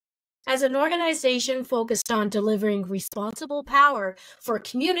As an organization focused on delivering responsible power for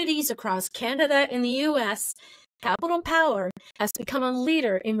communities across Canada and the US, Capital Power has become a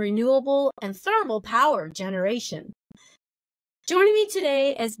leader in renewable and thermal power generation. Joining me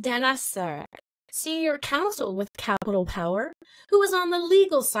today is Dana Saric, Senior Counsel with Capital Power, who is on the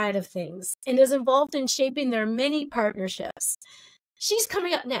legal side of things and is involved in shaping their many partnerships. She's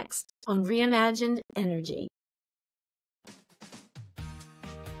coming up next on Reimagined Energy.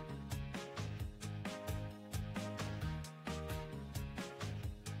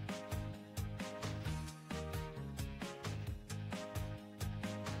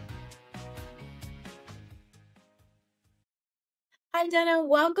 Hi, Dana.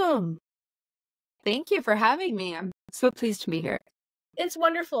 Welcome. Thank you for having me. I'm so pleased to be here. It's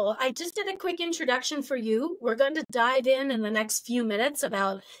wonderful. I just did a quick introduction for you. We're going to dive in the next few minutes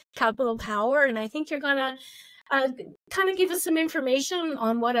about Capital Power, and I think you're going to kind of give us some information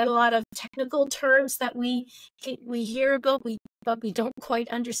on what a lot of technical terms that we hear about, but we don't quite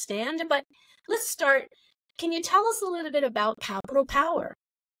understand. But let's start. Can you tell us a little bit about Capital Power?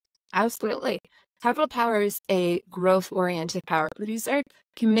 Absolutely. Capital Power is a growth-oriented power producer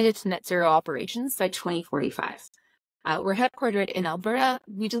committed to net zero operations by 2045. We're headquartered in Alberta.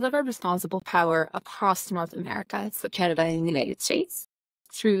 We deliver responsible power across North America, so Canada and the United States,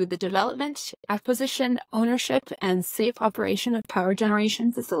 through the development, acquisition, ownership, and safe operation of power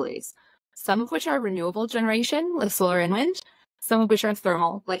generation facilities, some of which are renewable generation, like solar and wind, some of which are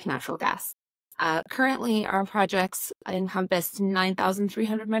thermal, like natural gas. Currently, our projects encompass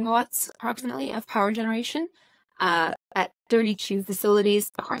 9,300 megawatts approximately of power generation at 32 facilities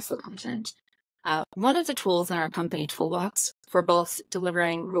across the continent. One of the tools in our company toolbox for both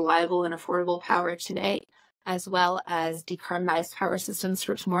delivering reliable and affordable power today, as well as decarbonized power systems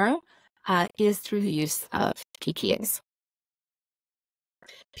for tomorrow, is through the use of PPAs.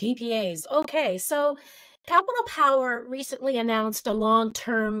 PPAs. Okay, so Capital Power recently announced a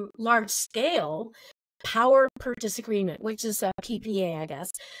long-term, large-scale power purchase agreement, which is a PPA, I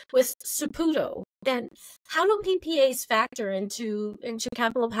guess, with Saputo. Then, how do PPAs factor into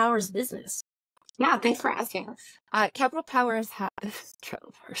Capital Power's business? Yeah, thanks for asking. Capital Power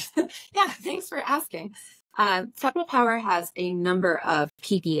yeah, thanks for asking. Capital Power has a number of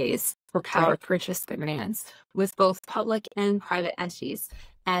PPAs for power purchase agreements with both public and private entities.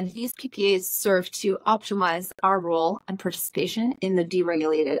 And these PPAs serve to optimize our role and participation in the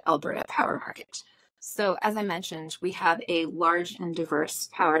deregulated Alberta power market. So, as I mentioned, we have a large and diverse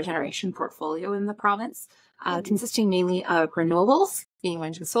power generation portfolio in the province, consisting mainly of renewables, being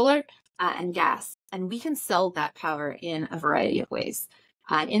wind and solar, and gas. And we can sell that power in a variety of ways.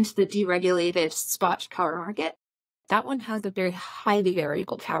 Into the deregulated spot power market, that one has a very highly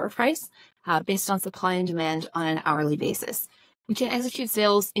variable power price based on supply and demand on an hourly basis. We can execute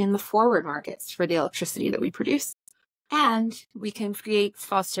sales in the forward markets for the electricity that we produce, and we can create,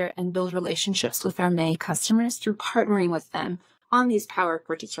 foster, and build relationships with our many customers through partnering with them on these power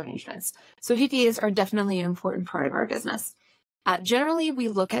purchase arrangements. So PPAs are definitely an important part of our business. Generally, we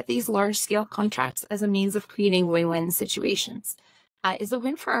look at these large-scale contracts as a means of creating win-win situations. It's a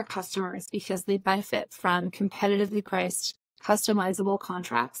win for our customers because they benefit from competitively priced, customizable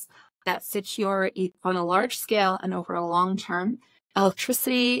contracts that secure on a large scale and over a long term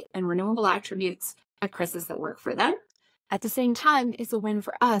electricity and renewable attributes at prices that work for them. At the same time, it's a win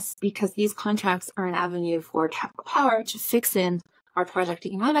for us because these contracts are an avenue for Capital Power to fix in our project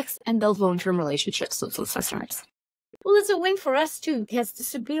economics and build long-term relationships with those customers. Well, it's a win for us too, because the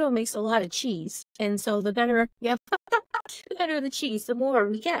Saputo makes a lot of cheese, and so the better, the better the cheese, the more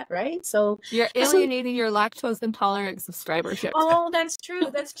we get, right? So you're alienating your lactose intolerant subscribership. Oh, that's true.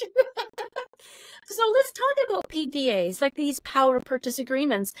 That's true. So let's talk about PPAs, like these power purchase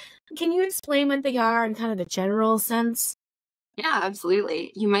agreements. Can you explain what they are in kind of the general sense? Yeah,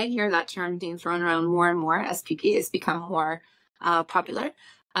 absolutely. You might hear that term being thrown around more and more as PPAs become more popular.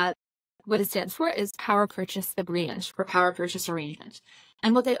 What it stands for is Power Purchase Agreement or Power Purchase Arrangement.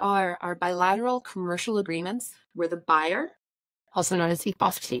 And what they are bilateral commercial agreements where the buyer, also known as the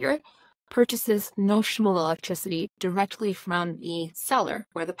off-taker, purchases notional electricity directly from the seller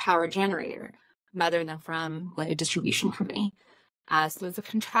or the power generator, rather than from a distribution company. So it's a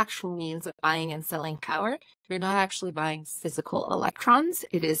contractual means of buying and selling power. You're not actually buying physical electrons.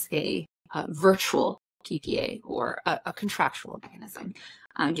 It is a virtual PPA or a contractual mechanism.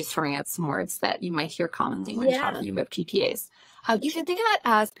 I'm just throwing out some words that you might hear commonly when talking about PPAs. You can think of it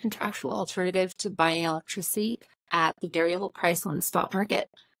as a contractual alternative to buying electricity at the variable price on the spot market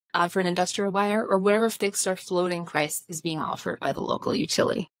for an industrial buyer or whatever fixed or floating price is being offered by the local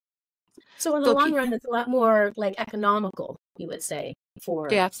utility. So in the So long run, it's a lot more like economical, you would say, they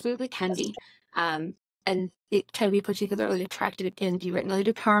for. absolutely can be. And it can be particularly attractive in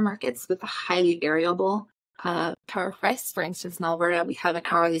deregulated power markets with a highly variable power price. For instance, in Alberta, we have an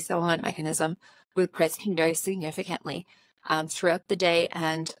hourly settlement mechanism with pricing very significantly throughout the day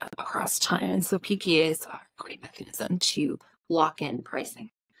and across time. And so PPAs are a great mechanism to lock in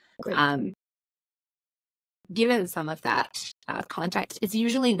pricing. Great. Given some of that context, it's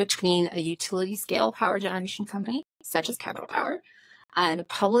usually between a utility scale power generation company, such as Capital Power, and a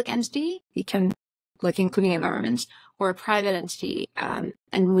public entity, like including a government, or a private entity. And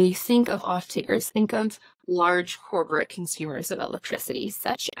we think of off-takers, think of large corporate consumers of electricity,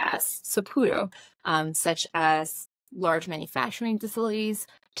 such as Saputo, such as large manufacturing facilities,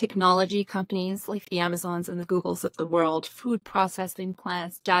 technology companies like the Amazons and the Googles of the world, food processing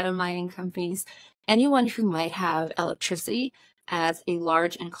plants, data mining companies, anyone who might have electricity as a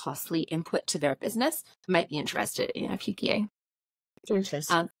large and costly input to their business might be interested in a PPA.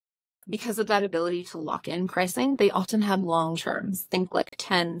 Interesting. Because of that ability to lock in pricing, they often have long terms, think like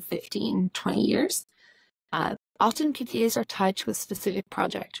 10, 15, 20 years. Often PPAs are tied to a specific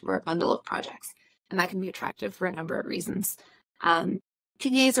project or a bundle of projects, and that can be attractive for a number of reasons.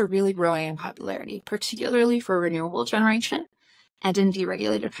 PPAs are really growing in popularity, particularly for renewable generation and in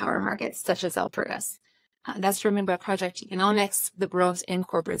deregulated power markets such as Alberta's. That's driven by project economics, the growth in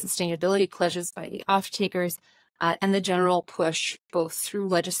corporate sustainability pledges by the off-takers, and the general push both through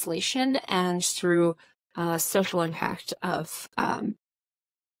legislation and through social impact of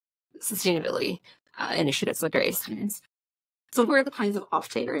sustainability initiatives of various kinds. So who are the kinds of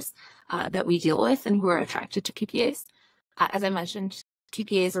off-takers that we deal with and who are attracted to PPAs? As I mentioned,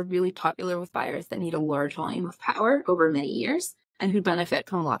 PPAs are really popular with buyers that need a large volume of power over many years and who benefit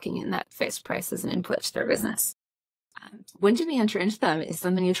from locking in that fixed price as an input to their business. When do we enter into them is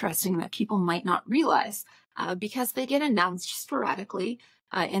something interesting that people might not realize because they get announced sporadically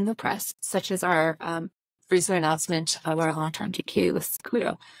in the press, such as our recent announcement of our long-term PPA with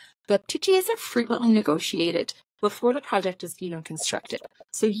Saputo. But PPAs are frequently negotiated before the project is even constructed,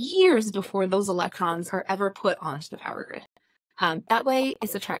 so years before those electrons are ever put onto the power grid. That way,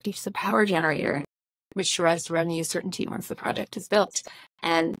 it's attractive to the power generator, which derives revenue certainty once the project is built.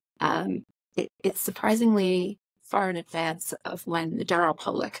 And it's surprisingly far in advance of when the general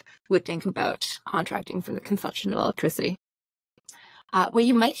public would think about contracting for the consumption of electricity. What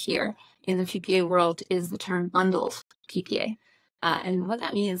you might hear in the PPA world is the term bundled PPA. And what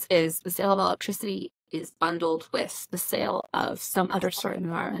that means is the sale of electricity is bundled with the sale of some other sort of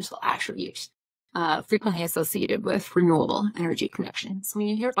environmental attribute, frequently associated with renewable energy connections. When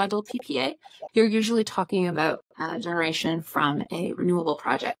you hear bundled PPA, you're usually talking about generation from a renewable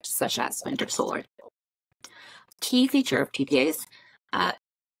project, such as wind or solar. Key feature of PPAs,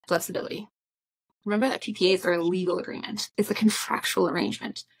 flexibility. Remember that PPAs are a legal agreement. It's a contractual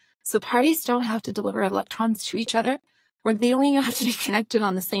arrangement. So parties don't have to deliver electrons to each other, or they don't even have to be connected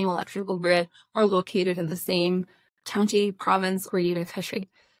on the same electrical grid or located in the same county, province, or even country.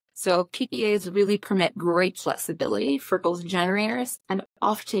 So PPAs really permit great flexibility for both generators and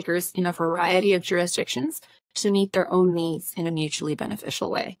off-takers in a variety of jurisdictions to meet their own needs in a mutually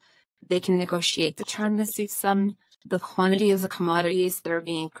beneficial way. They can negotiate the term that suits them, the quantity of the commodities that are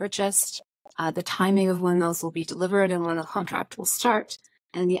being purchased, the timing of when those will be delivered and when the contract will start,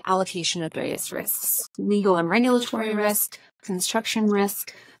 and the allocation of various risks, legal and regulatory risk, construction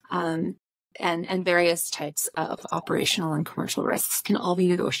risk, and various types of operational and commercial risks can all be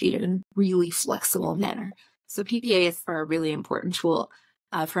negotiated in a really flexible manner. So PPAs are a really important tool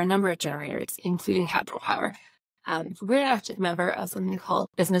for a number of generators, including Capital Power. We're an active member of something called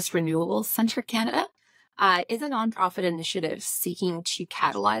Business Renewable Centre Canada. Is a nonprofit initiative seeking to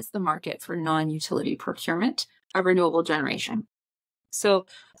catalyze the market for non-utility procurement of renewable generation. So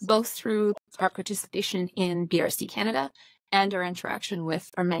both through our participation in BRC Canada and our interaction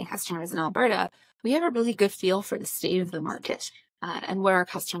with our many customers in Alberta, we have a really good feel for the state of the market and what our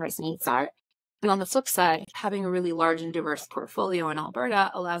customers' needs are. And on the flip side, having a really large and diverse portfolio in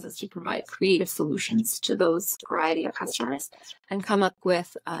Alberta allows us to provide creative solutions to those variety of customers and come up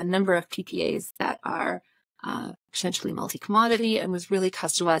with a number of PPAs that are potentially multi-commodity and with really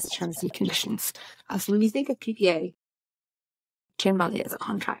customized terms and conditions. So when you think of PPA, generally as a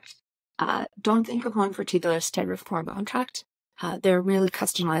contract, don't think of one particular standard form contract. They're really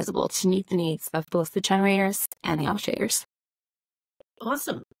customizable to meet the needs of both the generators and the off-takers.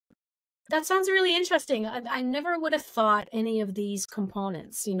 Awesome. That sounds really interesting. I never would have thought any of these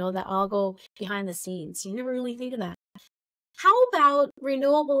components, that all go behind the scenes. You never really think of that. How about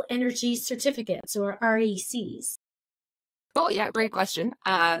renewable energy certificates or RECs? Oh, yeah, great question.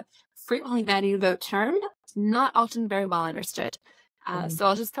 frequently bandied about term, not often very well understood. So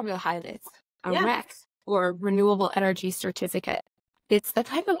I'll just cover the highlights. A REC, or Renewable Energy Certificate. It's the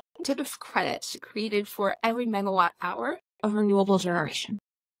type of credit created for every megawatt hour of renewable generation.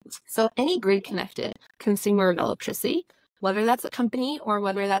 So any grid-connected consumer of electricity, whether that's a company or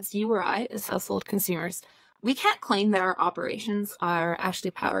whether that's you or I as household consumers, we can't claim that our operations are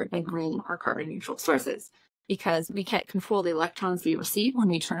actually powered by green or carbon neutral sources because we can't control the electrons we receive when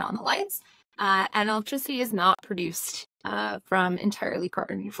we turn on the lights. And electricity is not produced from entirely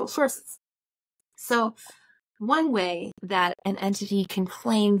carbon neutral sources. So one way that an entity can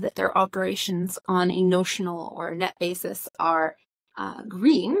claim that their operations on a notional or net basis are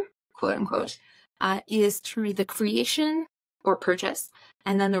green, quote unquote, is through the creation or purchase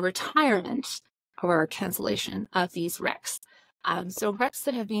and then the retirement or cancellation of these RECs. So RECs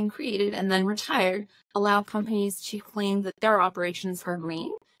that have been created and then retired allow companies to claim that their operations are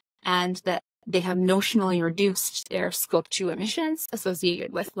green and that they have notionally reduced their Scope 2 emissions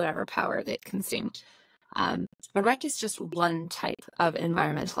associated with whatever power they consumed. A REC is just one type of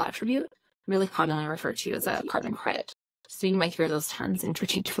environmental attribute, really commonly referred to as a carbon credit. So you might hear those terms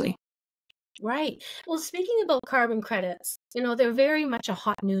interchangeably. Right. Well, speaking about carbon credits, they're very much a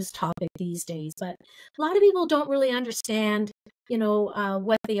hot news topic these days, but a lot of people don't really understand,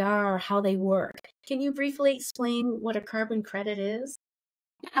 what they are or how they work. Can you briefly explain what a carbon credit is?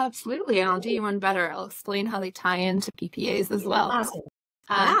 Absolutely. And I'll do you one better. I'll explain how they tie into PPAs as well.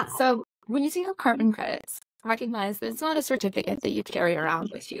 Awesome. So when you think of carbon credits, recognize that it's not a certificate that you carry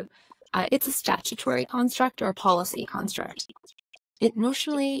around with you. It's a statutory construct or a policy construct. It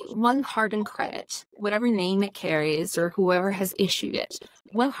notionally, one carbon credit, whatever name it carries or whoever has issued it,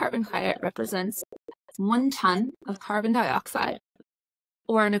 one carbon credit represents 1 ton of carbon dioxide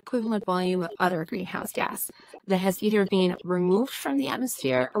or an equivalent volume of other greenhouse gas that has either been removed from the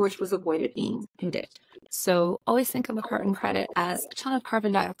atmosphere or which was avoided being emitted. So always think of a carbon credit as a ton of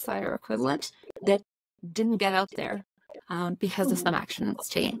carbon dioxide or equivalent that didn't get out there because of some action that's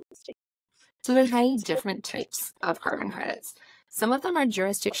taken. So there's many different types of carbon credits. Some of them are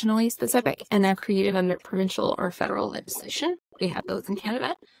jurisdictionally specific and they're created under provincial or federal legislation. We have those in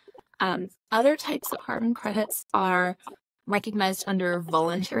Canada. Other types of carbon credits are recognized under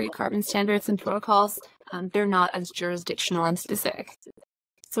voluntary carbon standards and protocols. They're not as jurisdictional and specific.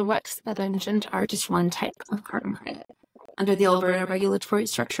 So RECs that I mentioned are just one type of carbon credit. Under the Alberta regulatory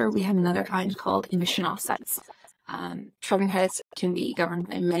structure, we have another kind called emission offsets. Carbon credits can be governed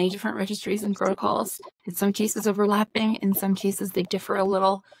by many different registries and protocols, in some cases overlapping, in some cases they differ a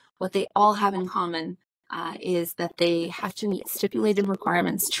little. What they all have in common is that they have to meet stipulated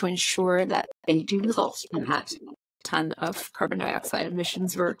requirements to ensure that they do result in that ton of carbon dioxide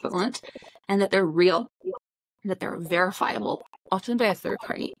emissions or equivalent, and that they're real, that they're verifiable, often by a third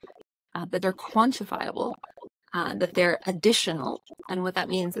party, that they're quantifiable, that they're additional. And what that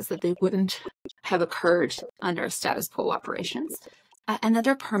means is that they wouldn't have occurred under status quo operations, and that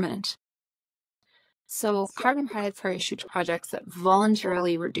they're permanent. So carbon credits are issued to projects that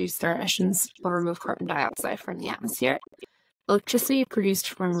voluntarily reduce their emissions or remove carbon dioxide from the atmosphere. Electricity produced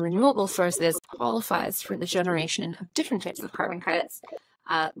from renewable sources qualifies for the generation of different types of carbon credits,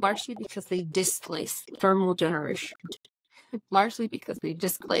 largely because they displace thermal generation.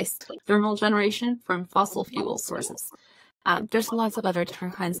 From fossil fuel sources. There's lots of other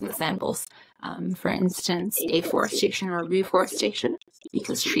different kinds of examples. For instance, afforestation or reforestation,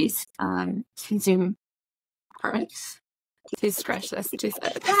 because trees consume carbon. Please stretch this. I just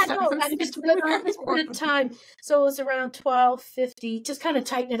at a time. So it was around 1250. Just kind of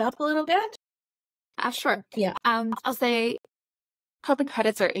tighten it up a little bit. Sure. Yeah. I'll say carbon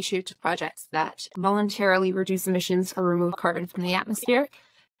credits are issued to projects that voluntarily reduce emissions or remove carbon from the atmosphere,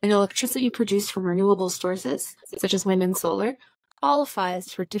 and electricity produced from renewable sources, such as wind and solar,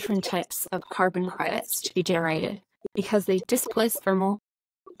 qualifies for different types of carbon credits to be generated because they displace thermal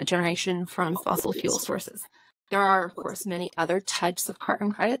generation from fossil fuel sources. There are, of course, many other types of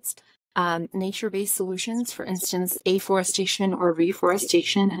carbon credits. Nature-based solutions, for instance, afforestation or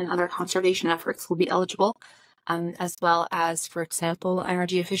reforestation and other conservation efforts will be eligible, as well as, for example,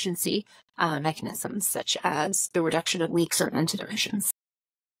 energy efficiency mechanisms, such as the reduction of leaks or vented emissions.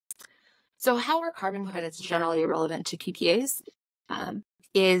 So how are carbon credits generally relevant to PPAs?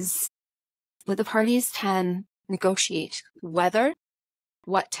 Is what the parties can negotiate whether,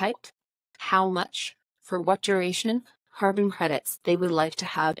 what type, how much, for what duration, carbon credits they would like to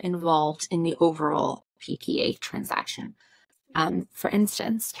have involved in the overall PPA transaction. For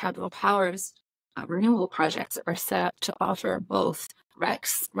instance, Capital Power's renewable projects are set up to offer both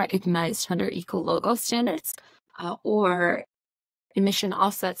RECs recognized under eco-logo standards or emission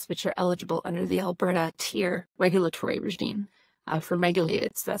offsets, which are eligible under the Alberta tier regulatory regime for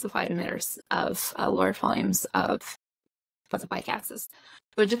regulated specified emitters of lower volumes of specified gases.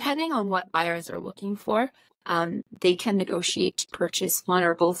 But depending on what buyers are looking for, they can negotiate to purchase one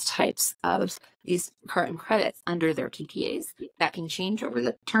or both types of these carbon credits under their PPAs. That can change over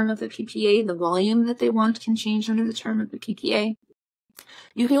the term of the PPA. The volume that they want can change under the term of the PPA.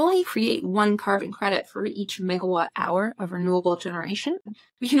 You can only create one carbon credit for each megawatt hour of renewable generation.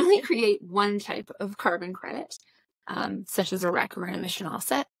 We can only create one type of carbon credit, such as a REC or an emission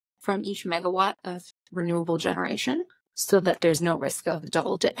offset, from each megawatt of renewable generation, so that there's no risk of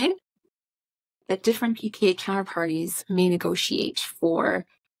double dipping. That different PPA counterparties may negotiate for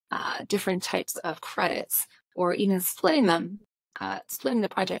different types of credits, or even splitting the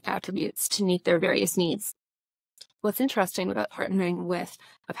project attributes to meet their various needs. What's interesting about partnering with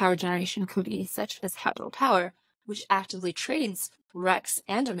a power generation company such as Capital Power, which actively trades RECs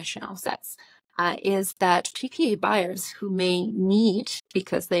and emission offsets, is that PPA buyers who may need,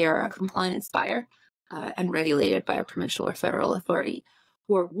 because they are a compliance buyer and regulated by a provincial or federal authority,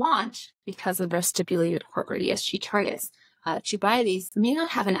 or want, because of their stipulated corporate ESG targets, to buy these, may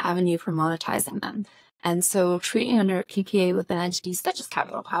not have an avenue for monetizing them. And so trading under PPA with an entity such as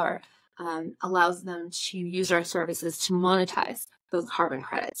Capital Power allows them to use our services to monetize those carbon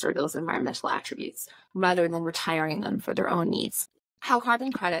credits or those environmental attributes, rather than retiring them for their own needs. How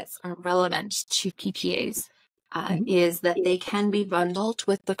carbon credits are relevant to PPAs is that they can be bundled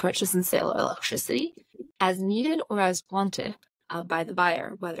with the purchase and sale of electricity as needed or as wanted by the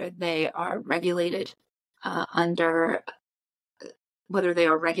buyer, whether they are regulated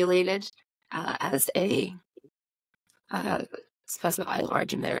as a specified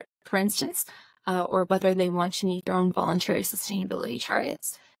large emitter, for instance, or whether they want to meet their own voluntary sustainability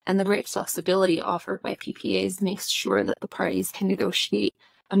targets. And the great flexibility offered by PPAs makes sure that the parties can negotiate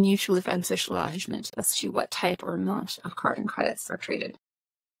a mutually beneficial arrangement as to what type or amount of carbon credits are traded.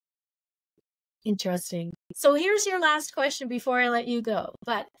 Interesting. So here's your last question before I let you go.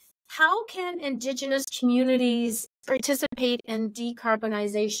 But how can Indigenous communities participate in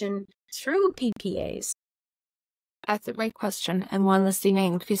decarbonization through PPAs? That's a great question, and one that's seeing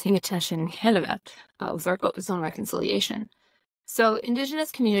increasing attention in Canada with our focus on reconciliation. So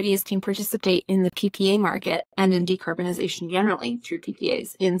Indigenous communities can participate in the PPA market and in decarbonization generally through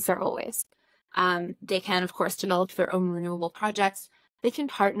PPAs in several ways. They can, of course, develop their own renewable projects. They can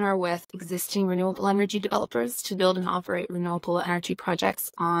partner with existing renewable energy developers to build and operate renewable energy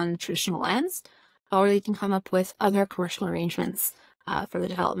projects on traditional lands, or they can come up with other commercial arrangements for the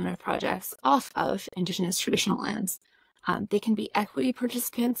development of projects off of Indigenous traditional lands. They can be equity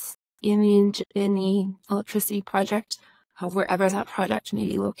participants in the electricity project, wherever that project may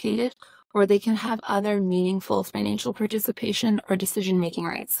be located, or they can have other meaningful financial participation or decision-making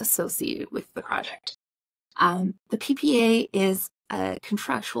rights associated with the project. The PPA is a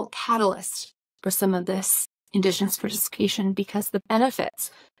contractual catalyst for some of this Indigenous participation because the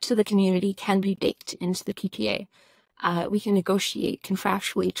benefits to the community can be baked into the PPA. We can negotiate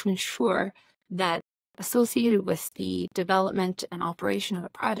contractually to ensure that associated with the development and operation of a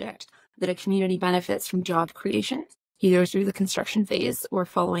project, that a community benefits from job creation, either through the construction phase or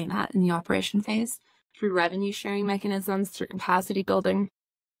following that in the operation phase, through revenue sharing mechanisms, through capacity building,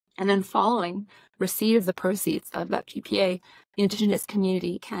 and then following receipt of the proceeds of that PPA, the Indigenous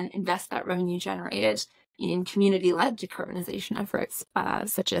community can invest that revenue generated in community-led decarbonization efforts,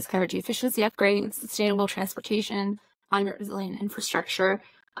 such as energy efficiency upgrades, sustainable transportation, climate resilient infrastructure,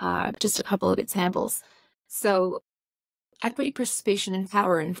 just a couple of examples. So equity participation in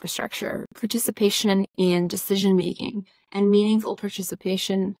power infrastructure, participation in decision-making, and meaningful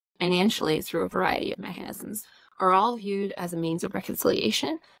participation financially through a variety of mechanisms are all viewed as a means of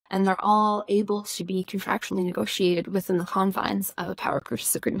reconciliation, and they're all able to be contractually negotiated within the confines of a power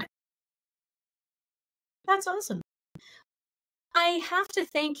purchase agreement. That's awesome. I have to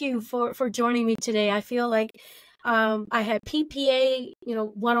thank you for joining me today. I feel like I had PPA,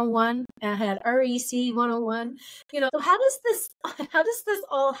 101, and I had REC 101. So how does this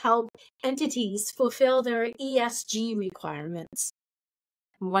all help entities fulfill their ESG requirements?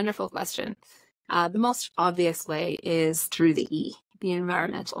 Wonderful question. The most obvious way is through the E, the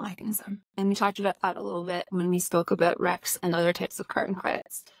environmental mechanism. And we talked about that a little bit when we spoke about RECs and other types of carbon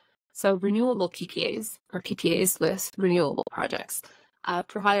credits. So renewable PPAs, or PPAs with renewable projects,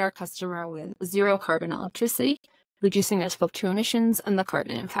 provide our customer with zero carbon electricity, reducing their Scope 2 emissions and the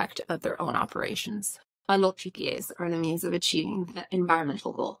carbon impact of their own operations. Bundled PPAs are the means of achieving the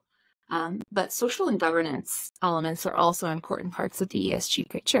environmental goal. But social and governance elements are also important parts of the ESG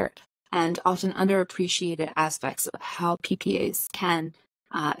picture. and often underappreciated aspects of how PPAs can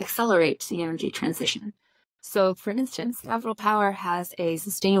accelerate the energy transition. So, for instance, Capital Power has a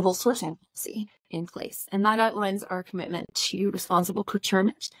sustainable sourcing policy in place, and that outlines our commitment to responsible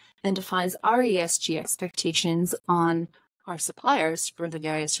procurement and defines our ESG expectations on our suppliers for the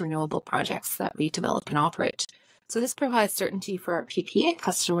various renewable projects that we develop and operate. So this provides certainty for our PPA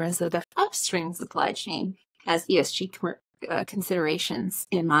customers that the upstream supply chain has ESG considerations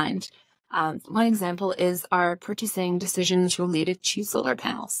in mind. One example is our purchasing decisions related to solar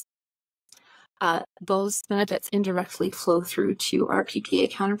panels. Those benefits indirectly flow through to our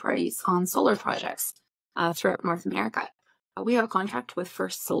PPA counterparties on solar projects throughout North America. We have a contract with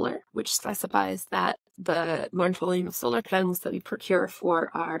First Solar, which specifies that the large volume of solar panels that we procure for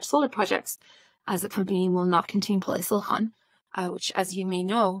our solar projects as a company will not contain polysilicon, which, as you may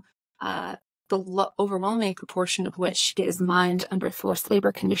know, the overwhelming proportion of which is mined under forced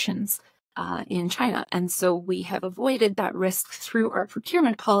labor conditions in China. And so we have avoided that risk through our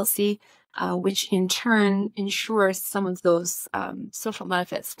procurement policy, which in turn ensures some of those social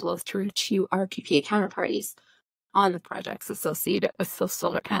benefits flow through to our PPA counterparties on the projects associated with those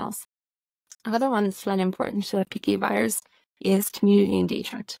solar panels. Another one that's very important to PPA buyers is community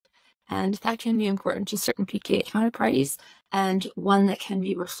engagement. And that can be important to certain PPA counterparties, and one that can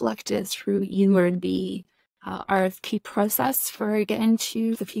be reflected through either the RFP process for getting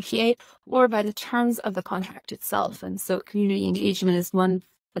to the PPA or by the terms of the contract itself. And so community engagement is one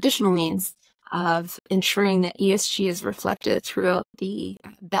additional means of ensuring that ESG is reflected throughout the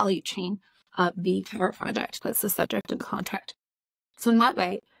value chain of the power project that's the subject of the contract. So in that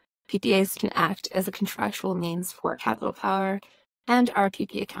way, PPAs can act as a contractual means for Capital Power and our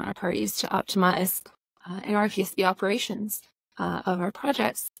PPA counterparties to optimize, in our case, the operations of our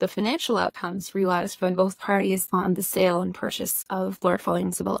projects, the financial outcomes realized by both parties on the sale and purchase of large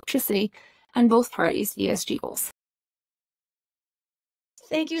volumes of electricity, and both parties' ESG goals.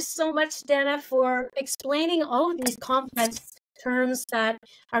 Thank you so much, Dana, for explaining all of these complex terms that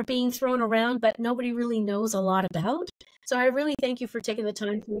are being thrown around, but nobody really knows a lot about. So I really thank you for taking the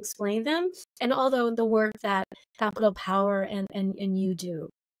time to explain them and all the work that Capital Power and you do.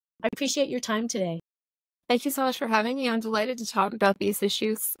 I appreciate your time today. Thank you so much for having me. I'm delighted to talk about these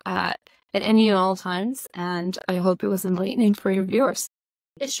issues at any and all times, and I hope it was enlightening for your viewers.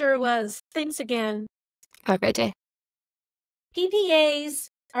 It sure was. Thanks again. Have a great day. PPAs,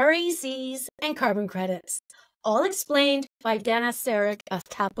 RECs, and carbon credits, all explained by Dana Saric of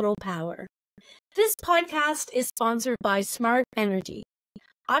Capital Power. This podcast is sponsored by Smart Energy.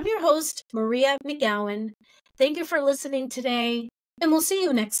 I'm your host, Maria McGowan. Thank you for listening today, and we'll see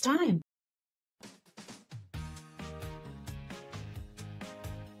you next time.